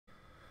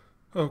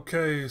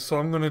Okay, so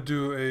I'm going to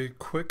do a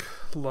quick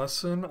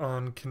lesson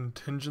on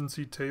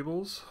contingency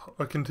tables.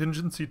 A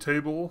contingency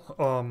table,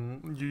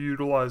 you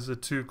utilize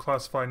it to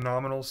classify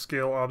nominal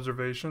scale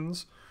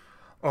observations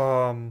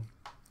um,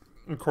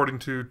 according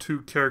to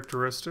two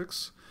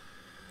characteristics.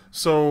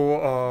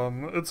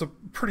 So it's a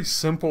pretty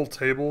simple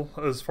table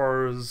as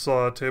far as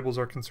tables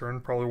are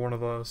concerned, probably one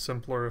of the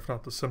simpler, if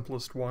not the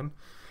simplest one.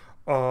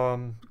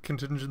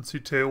 Contingency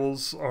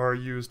tables are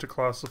used to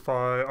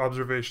classify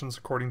observations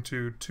according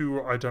to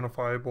two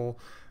identifiable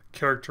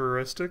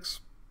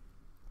characteristics.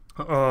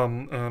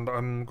 And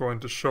I'm going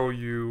to show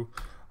you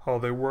how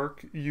they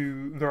work.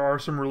 There are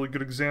some really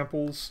good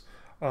examples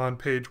on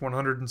page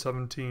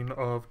 117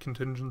 of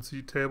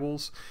contingency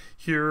tables.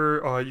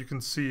 Here you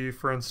can see,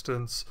 for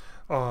instance,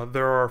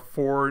 there are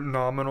four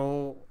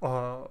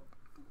nominal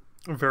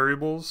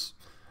variables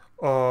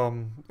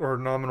or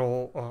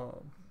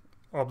nominal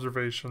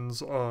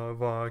observations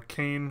of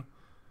Kane,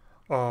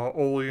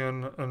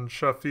 Olean, and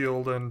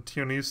Sheffield, and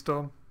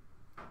Tionista.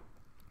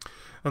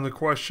 And the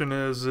question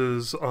is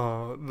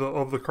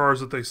of the cars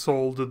that they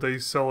sold, did they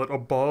sell it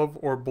above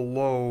or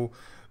below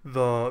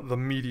the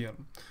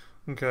median?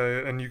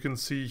 Okay, and you can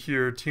see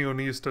here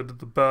Tionista did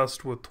the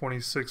best with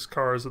 26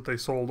 cars that they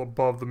sold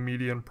above the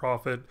median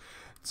profit,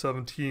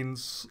 17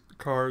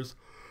 cars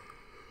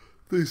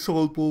they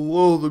sold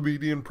below the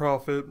median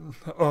profit.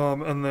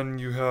 And then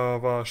you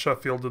have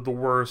Sheffield did the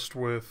worst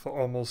with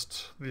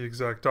almost the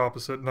exact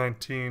opposite,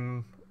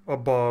 19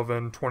 above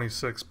and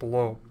 26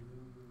 below.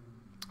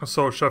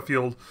 So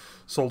Sheffield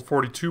sold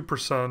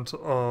 42%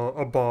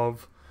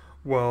 above,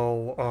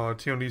 while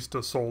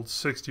Tionista sold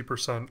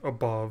 60%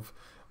 above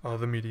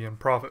the median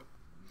profit.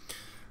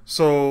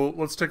 So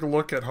let's take a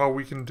look at how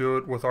we can do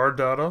it with our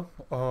data.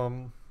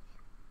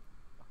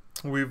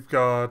 We've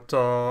got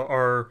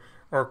our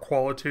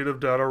qualitative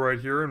data right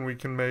here, and we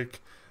can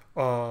make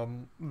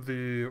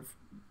the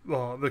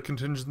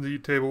contingency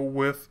table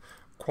with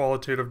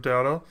qualitative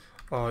data.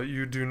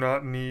 You do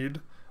not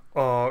need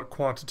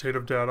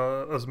quantitative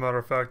data. As a matter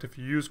of fact, if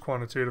you use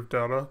quantitative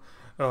data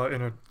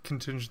in a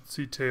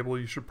contingency table,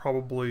 you should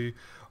probably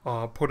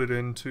put it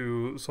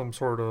into some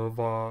sort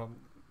of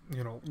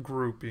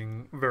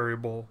grouping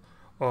variable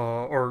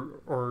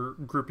or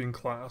grouping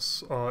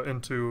class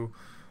into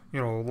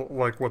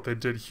like what they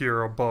did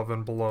here above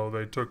and below.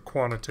 They took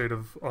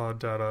quantitative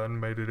data and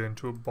made it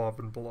into above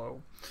and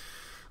below.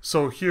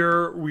 So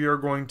here we are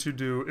going to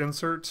do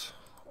insert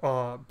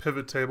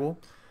pivot table,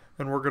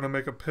 and we're going to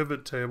make a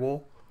pivot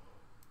table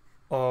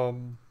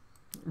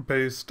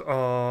based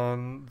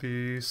on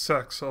the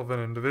sex of an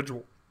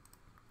individual.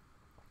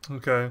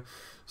 Okay,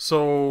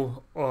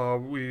 so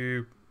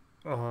we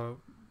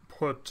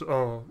put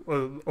a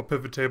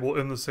pivot table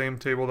in the same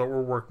table that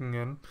we're working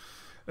in.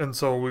 And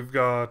so we've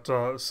got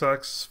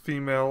sex,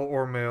 female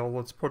or male.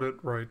 Let's put it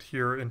right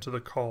here into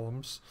the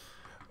columns.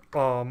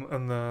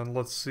 And then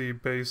let's see,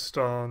 based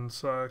on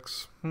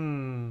sex.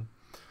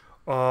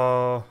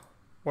 Why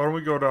don't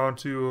we go down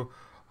to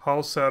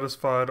how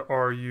satisfied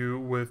are you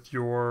with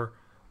your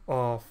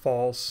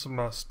fall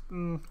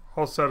semester?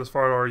 How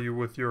satisfied are you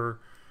with your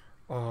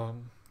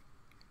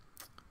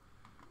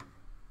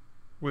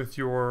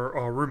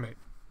roommate?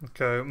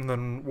 Okay, and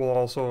then we'll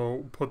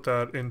also put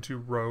that into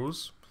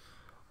rows.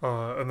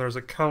 And there's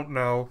a count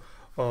now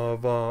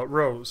of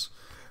rows.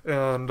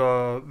 And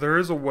there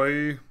is a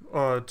way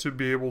to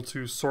be able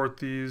to sort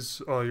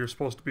these. You're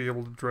supposed to be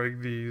able to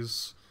drag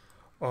these,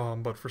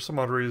 but for some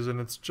odd reason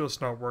it's just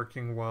not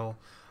working well.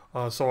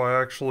 So I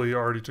actually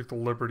already took the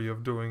liberty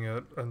of doing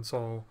it, and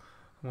so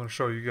I'm going to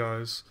show you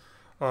guys.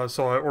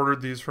 So I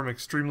ordered these from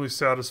extremely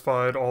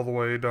satisfied all the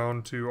way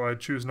down to I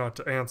choose not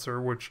to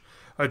answer, which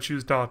I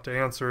choose not to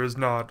answer is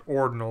not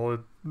ordinal.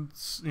 It's,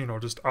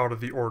 just out of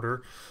the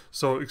order.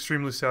 So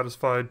extremely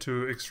satisfied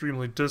to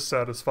extremely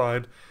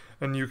dissatisfied.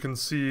 And you can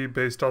see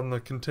based on the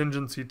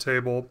contingency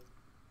table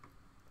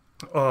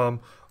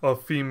of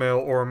female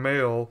or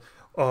male,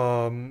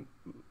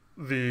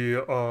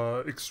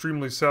 the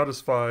extremely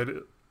satisfied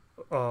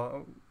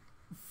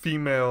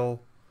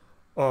female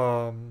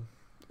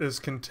is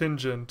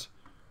contingent,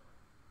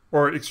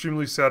 or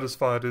extremely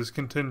satisfied is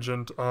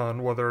contingent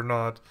on whether or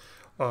not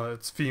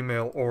it's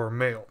female or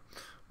male.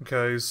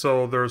 Okay,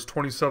 so there's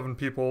 27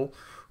 people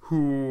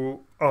who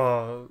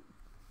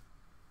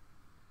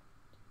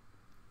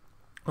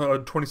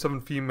 27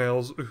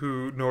 females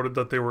who noted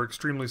that they were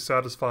extremely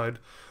satisfied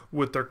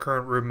with their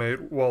current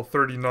roommate, while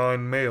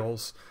 39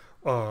 males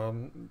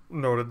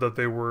noted that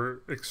they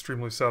were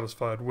extremely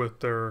satisfied with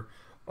their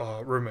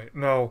roommate.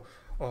 Now,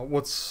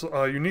 what's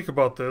unique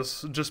about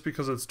this, just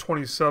because it's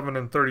 27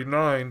 and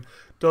 39,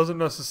 doesn't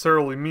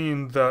necessarily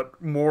mean that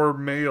more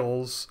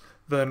males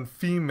than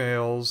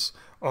females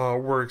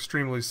were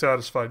extremely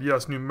satisfied.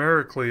 Yes,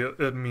 numerically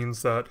it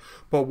means that,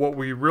 but what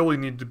we really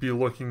need to be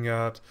looking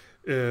at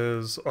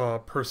is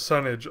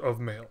percentage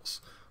of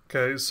males.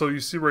 Okay, so you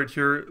see right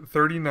here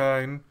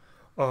 39,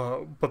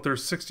 but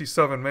there's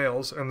 67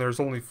 males and there's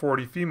only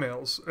 40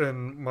 females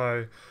in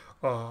my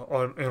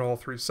in all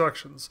three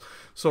sections.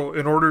 So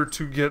in order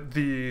to get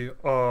the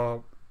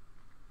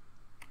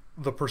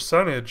the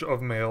percentage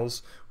of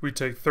males, we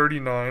take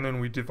 39 and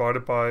we divide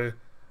it by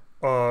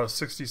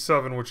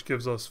 67, which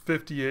gives us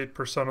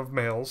 58% of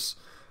males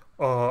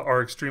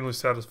are extremely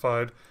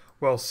satisfied,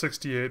 while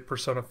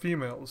 68% of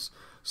females.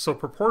 So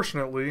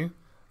proportionately,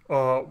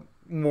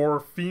 more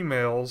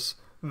females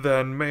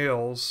than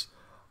males,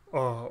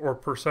 or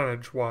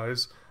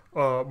percentage-wise,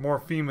 more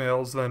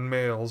females than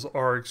males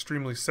are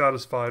extremely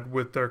satisfied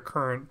with their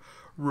current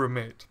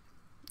roommate.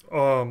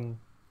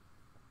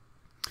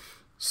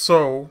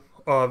 So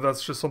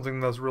that's just something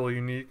that's really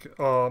unique.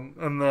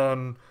 And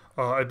then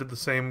I did the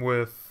same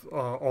with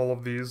all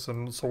of these.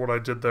 And so what I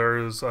did there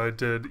is I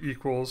did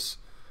equals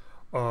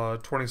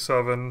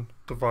 27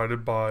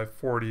 divided by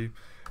 40.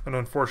 And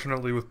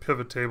unfortunately with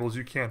pivot tables,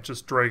 you can't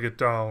just drag it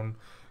down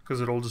because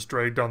it'll just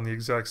drag down the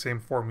exact same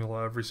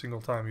formula every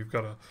single time. You've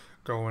got to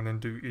go in and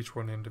do each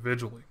one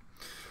individually.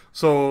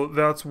 So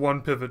that's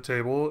one pivot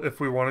table. If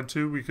we wanted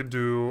to, we could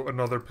do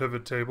another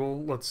pivot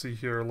table. Let's see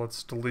here.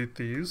 Let's delete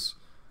these.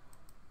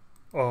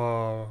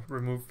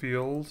 Remove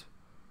field.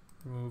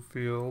 Remove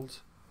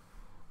field.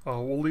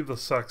 We'll leave the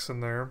sex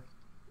in there.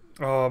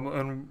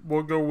 And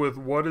we'll go with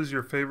what is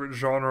your favorite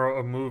genre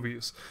of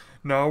movies.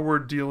 Now we're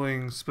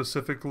dealing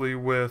specifically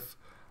with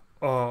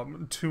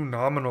two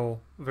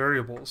nominal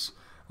variables.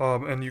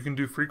 And you can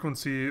do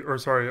frequency, or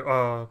sorry,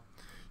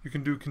 you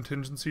can do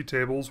contingency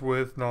tables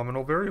with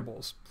nominal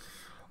variables.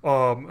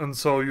 And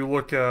so you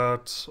look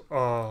at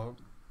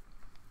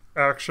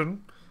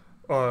action,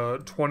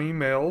 20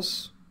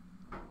 males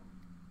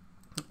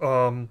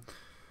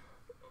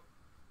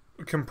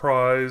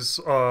comprise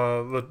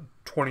the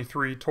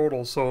 23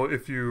 total. So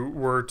if you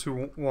were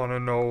to want to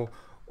know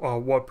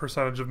what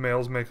percentage of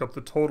males make up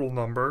the total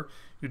number,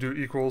 you do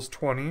equals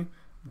 20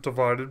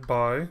 divided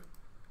by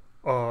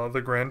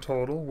the grand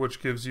total,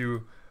 which gives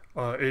you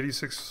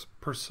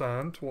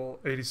 86%, well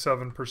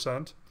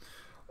 87%,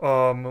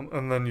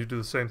 and then you do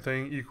the same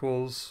thing,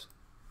 equals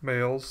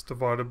males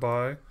divided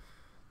by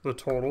the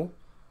total,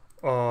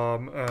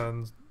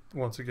 and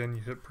once again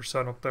you hit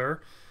percent up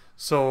there.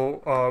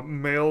 So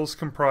males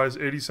comprise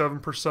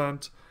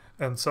 87%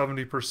 and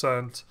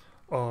 70%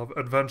 of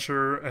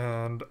adventure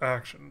and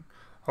action.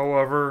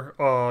 However,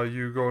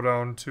 you go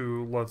down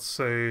to, let's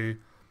say,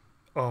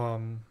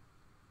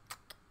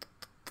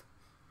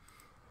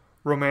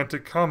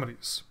 romantic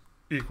comedies,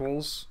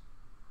 equals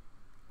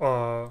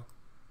 2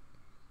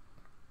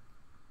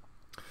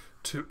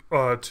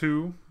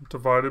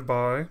 divided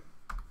by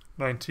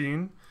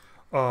 19.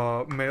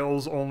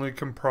 Males only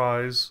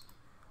comprise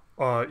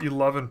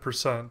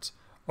 11%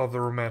 of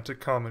the romantic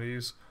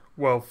comedies,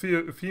 while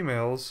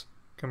females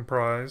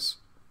comprise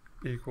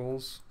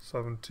equals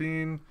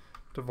 17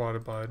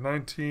 divided by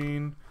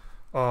 19,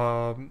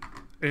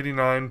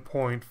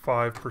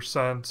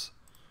 89.5%,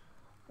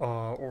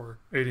 or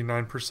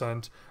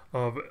 89%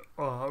 of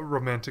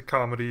romantic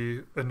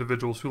comedy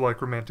individuals who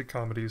like romantic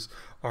comedies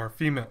are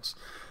females.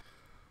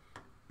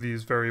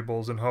 These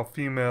variables and how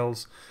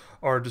females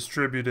are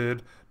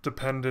distributed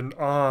dependent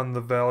on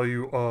the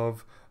value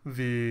of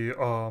the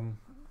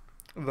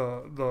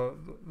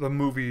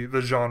movie,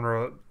 the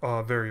genre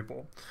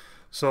variable.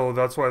 So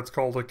that's why it's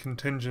called a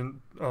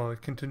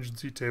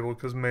contingency table,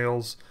 because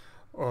males,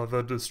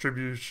 the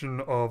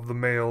distribution of the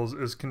males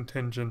is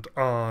contingent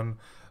on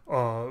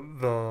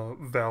the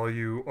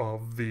value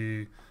of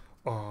the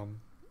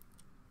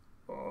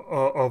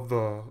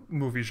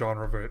movie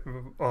genre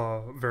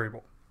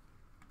variable.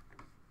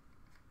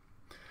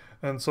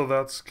 And so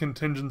that's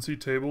contingency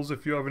tables.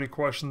 If you have any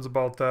questions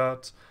about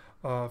that,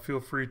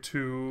 feel free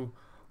to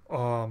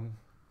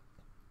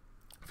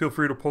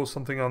post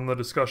something on the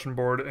discussion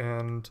board,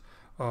 and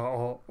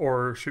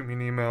or shoot me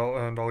an email,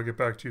 and I'll get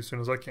back to you as soon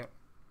as I can.